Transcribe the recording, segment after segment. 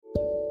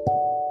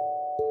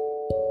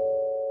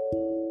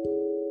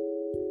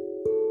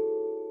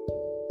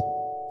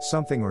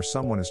Something or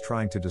someone is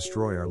trying to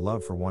destroy our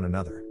love for one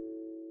another.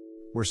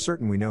 We're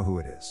certain we know who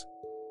it is.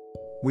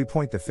 We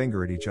point the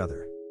finger at each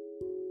other.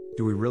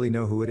 Do we really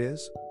know who it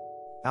is?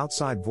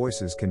 Outside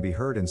voices can be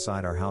heard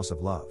inside our house of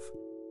love.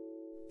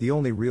 The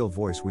only real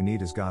voice we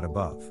need is God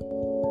above.